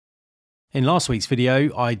In last week's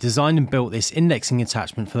video, I designed and built this indexing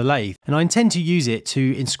attachment for the lathe, and I intend to use it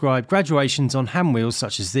to inscribe graduations on hand wheels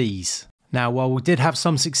such as these. Now, while we did have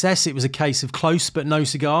some success, it was a case of close but no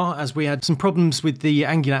cigar, as we had some problems with the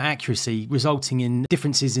angular accuracy, resulting in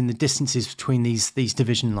differences in the distances between these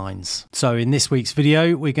division lines. So in this week's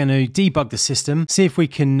video, we're going to debug the system, see if we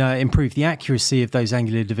can improve the accuracy of those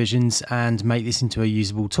angular divisions and make this into a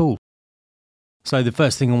usable tool. So the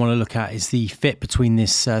first thing I want to look at is the fit between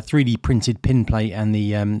this 3D printed pin plate and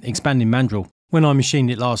the expanding mandrel. When I machined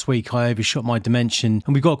it last week, I overshot my dimension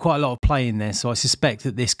and we've got quite a lot of play in there, so I suspect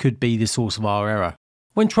that this could be the source of our error.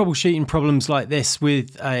 When troubleshooting problems like this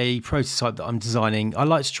with a prototype that I'm designing, I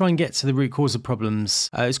like to try and get to the root cause of problems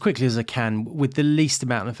as quickly as I can with the least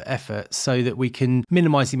amount of effort so that we can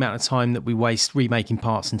minimise the amount of time that we waste remaking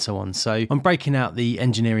parts and so on. So I'm breaking out the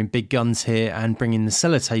engineering big guns here and bringing the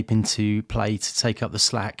sellotape into play to take up the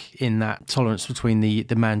slack in that tolerance between the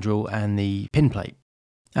mandrel and the pin plate.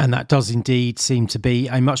 And that does indeed seem to be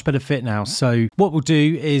a much better fit now. So what we'll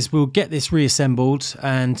do is we'll get this reassembled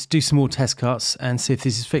and do some more test cuts and see if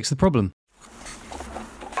this has fixed the problem.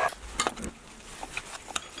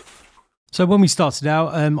 So when we started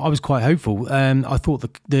out, I was quite hopeful. I thought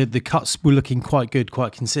the cuts were looking quite good,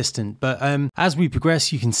 quite consistent. But as we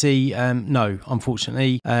progress, you can see, no,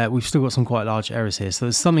 unfortunately, we've still got some quite large errors here. So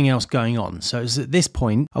there's something else going on. So it was at this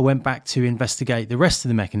point, I went back to investigate the rest of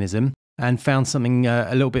the mechanism and found something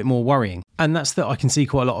a little bit more worrying. And that's that I can see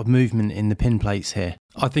quite a lot of movement in the pin plates here.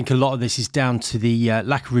 I think a lot of this is down to the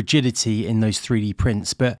lack of rigidity in those 3D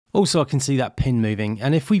prints, but also I can see that pin moving.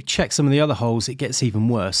 And if we check some of the other holes, it gets even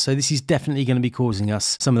worse. So this is definitely going to be causing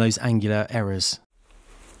us some of those angular errors.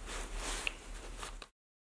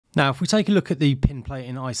 Now, if we take a look at the pin plate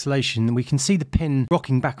in isolation, we can see the pin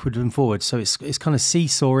rocking backward and forward. So it's kind of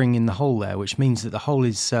seesawing in the hole there, which means that the hole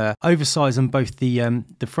is oversized on both the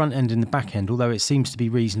front end and the back end, although it seems to be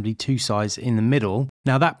reasonably two-sized in the middle.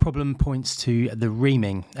 Now, that problem points to the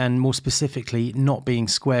reaming, and more specifically, not being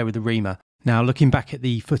square with the reamer. Now, looking back at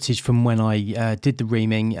the footage from when I did the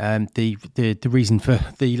reaming, the reason for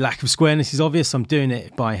the lack of squareness is obvious. I'm doing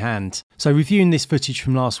it by hand. So reviewing this footage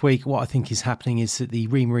from last week, what I think is happening is that the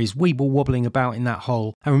reamer is weeble-wobbling about in that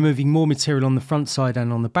hole and removing more material on the front side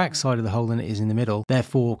and on the back side of the hole than it is in the middle,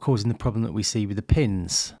 therefore causing the problem that we see with the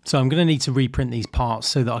pins. So I'm going to need to reprint these parts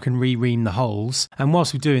so that I can re-ream the holes. And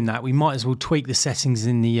whilst we're doing that, we might as well tweak the settings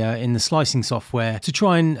in the slicing software to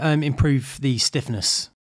try and improve the stiffness.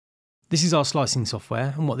 This is our slicing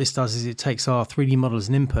software, and what this does is it takes our 3D model as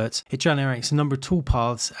an input, it generates a number of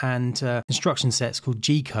toolpaths and instruction sets called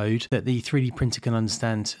G-code that the 3D printer can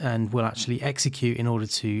understand and will actually execute in order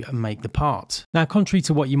to make the part. Now, contrary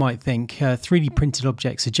to what you might think, 3D printed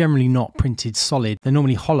objects are generally not printed solid, they're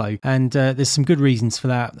normally hollow, and there's some good reasons for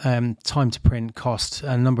that, time to print, cost,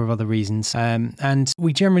 and a number of other reasons, and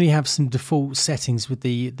we generally have some default settings with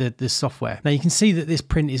the software. Now, you can see that this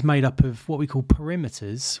print is made up of what we call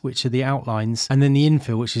perimeters, which are the outlines, and then the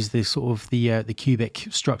infill, which is the sort of the cubic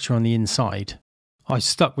structure on the inside. I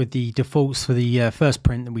stuck with the defaults for the first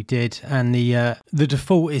print that we did, and the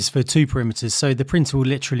default is for 2 perimeters, so the printer will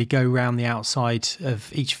literally go around the outside of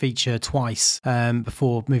each feature twice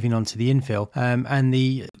before moving on to the infill, and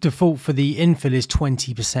the default for the infill is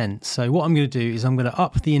 20%. So what I'm going to do is I'm going to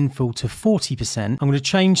up the infill to 40%. I'm going to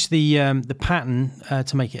change the pattern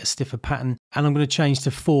to make it a stiffer pattern, and I'm going to change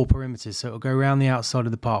to 4 perimeters, so it'll go around the outside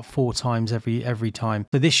of the part 4 times every time.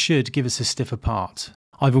 So this should give us a stiffer part.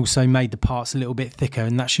 I've also made the parts a little bit thicker,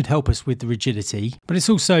 and that should help us with the rigidity, but it's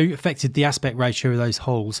also affected the aspect ratio of those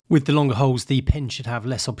holes. With the longer holes, the pin should have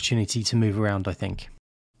less opportunity to move around, I think.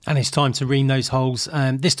 And it's time to ream those holes,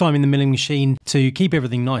 this time in the milling machine, to keep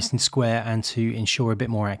everything nice and square and to ensure a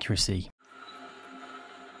bit more accuracy.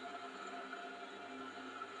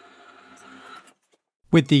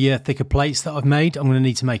 With the thicker plates that I've made, I'm going to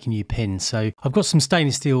need to make a new pin. So I've got some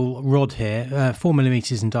stainless steel rod here,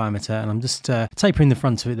 4mm in diameter, and I'm just tapering the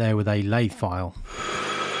front of it there with a lathe file.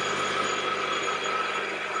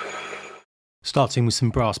 Starting with some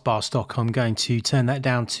brass bar stock, I'm going to turn that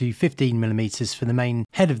down to 15mm for the main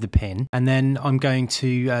head of the pin, and then I'm going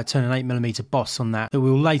to turn an 8mm boss on that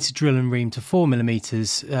we'll later drill and ream to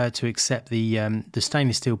 4mm to accept the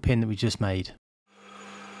stainless steel pin that we just made.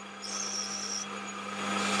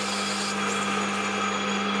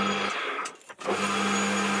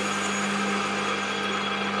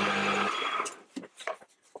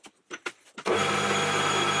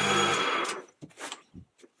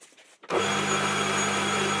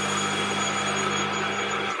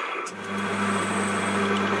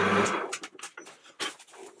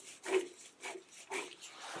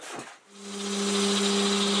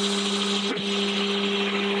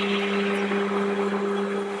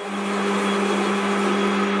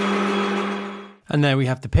 And there we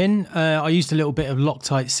have the pin. I used a little bit of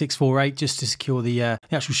Loctite 648 just to secure the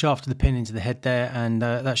actual shaft of the pin into the head there, and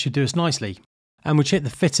that should do us nicely. And we'll check the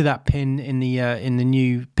fit of that pin in the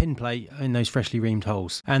new pin plate in those freshly reamed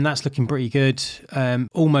holes, and that's looking pretty good.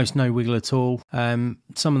 Almost no wiggle at all.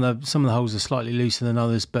 Some of the holes are slightly looser than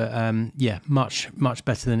others, but yeah, much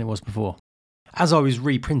better than it was before. As I was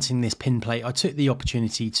reprinting this pin plate, I took the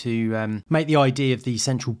opportunity to make the idea of the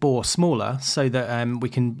central bore smaller so that we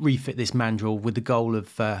can refit this mandrel with the goal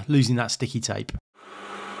of losing that sticky tape.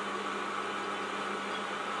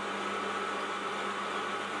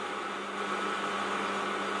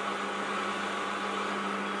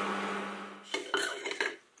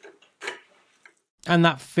 And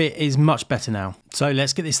that fit is much better now. So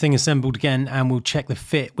let's get this thing assembled again and we'll check the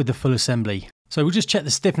fit with the full assembly. So we'll just check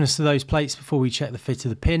the stiffness of those plates before we check the fit of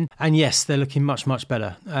the pin. And yes, they're looking much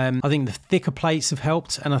better. I think the thicker plates have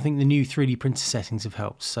helped, and I think the new 3D printer settings have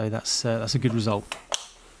helped. So that's a good result.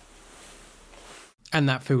 And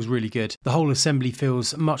that feels really good. The whole assembly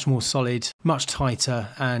feels much more solid, much tighter,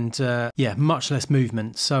 and yeah, much less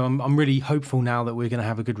movement. So I'm really hopeful now that we're going to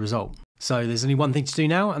have a good result. So there's only one thing to do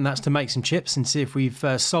now, and that's to make some chips and see if we've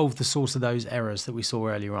solved the source of those errors that we saw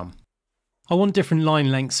earlier on. I want different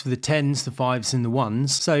line lengths for the 10s, the 5s and the 1s.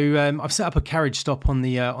 So I've set up a carriage stop on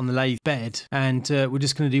the lathe bed, and we're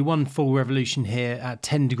just going to do one full revolution here at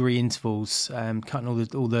 10-degree intervals, cutting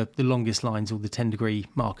all the longest lines, all the 10-degree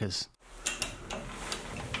markers.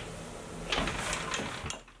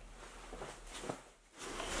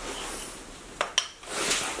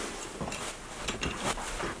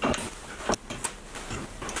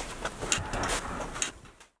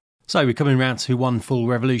 So we're coming around to one full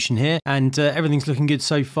revolution here, and everything's looking good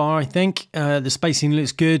so far, I think. The spacing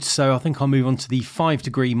looks good, so I think I'll move on to the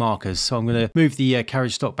 5-degree markers. So I'm going to move the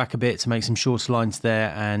carriage stock back a bit to make some shorter lines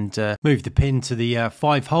there, and move the pin to the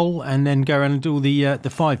 5 hole, and then go around and do all the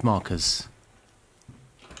 5 markers.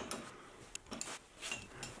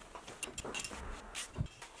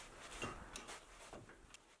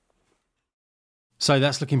 So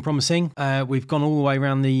that's looking promising. We've gone all the way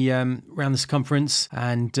around the circumference,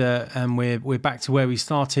 and we're back to where we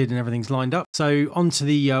started, and everything's lined up. So on to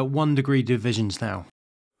the 1-degree divisions now.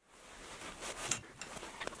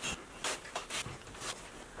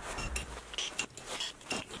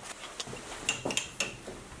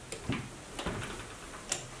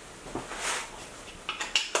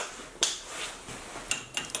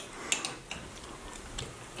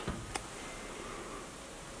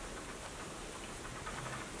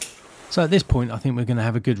 So at this point, I think we're going to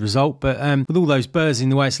have a good result, but with all those burrs in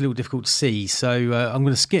the way, it's a little difficult to see. So I'm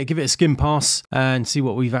going to give it a skim pass and see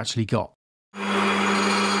what we've actually got.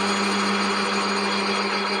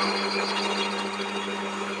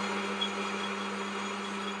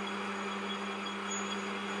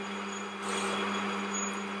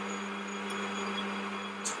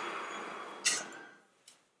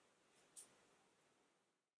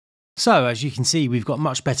 So as you can see, we've got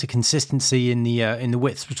much better consistency in the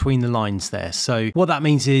widths between the lines there. So what that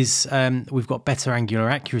means is we've got better angular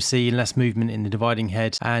accuracy and less movement in the dividing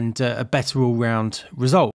head, and a better all-round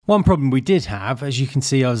result. One problem we did have, as you can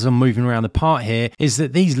see as I'm moving around the part here, is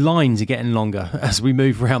that these lines are getting longer as we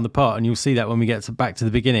move around the part, and you'll see that when we get back to the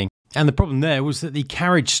beginning. And the problem there was that the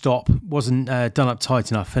carriage stop wasn't done up tight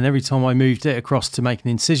enough, and every time I moved it across to make an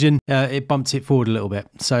incision, it bumped it forward a little bit.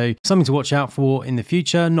 So something to watch out for in the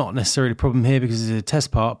future. Not necessarily a problem here because it's a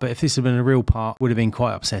test part, but if this had been a real part, it would have been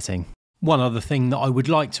quite upsetting. One other thing that I would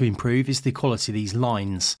like to improve is the quality of these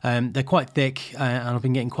lines. They're quite thick, and I've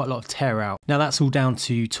been getting quite a lot of tear out. Now that's all down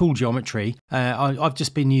to tool geometry. I've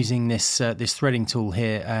just been using this threading tool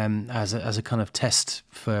here as a kind of test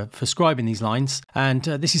for scribing these lines, and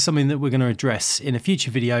this is something that we're going to address in a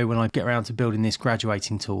future video when I get around to building this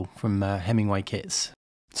graduating tool from Hemingway Kits.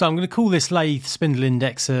 So I'm going to call this lathe spindle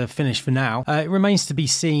indexer finished for now. It remains to be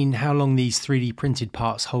seen how long these 3D printed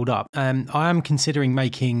parts hold up. I am considering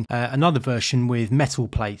making another version with metal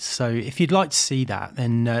plates, so if you'd like to see that,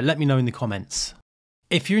 then let me know in the comments.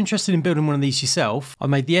 If you're interested in building one of these yourself, I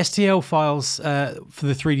made the STL files for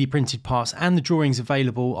the 3D printed parts and the drawings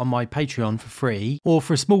available on my Patreon for free, or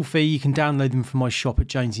for a small fee you can download them from my shop at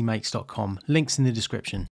joneseymakes.com. Links in the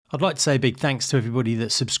description. I'd like to say a big thanks to everybody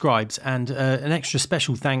that subscribed, and an extra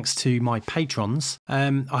special thanks to my patrons.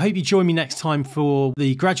 I hope you join me next time for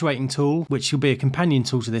the graduating tool, which will be a companion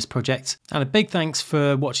tool to this project. And a big thanks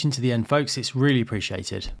for watching to the end, folks. It's really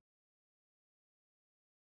appreciated.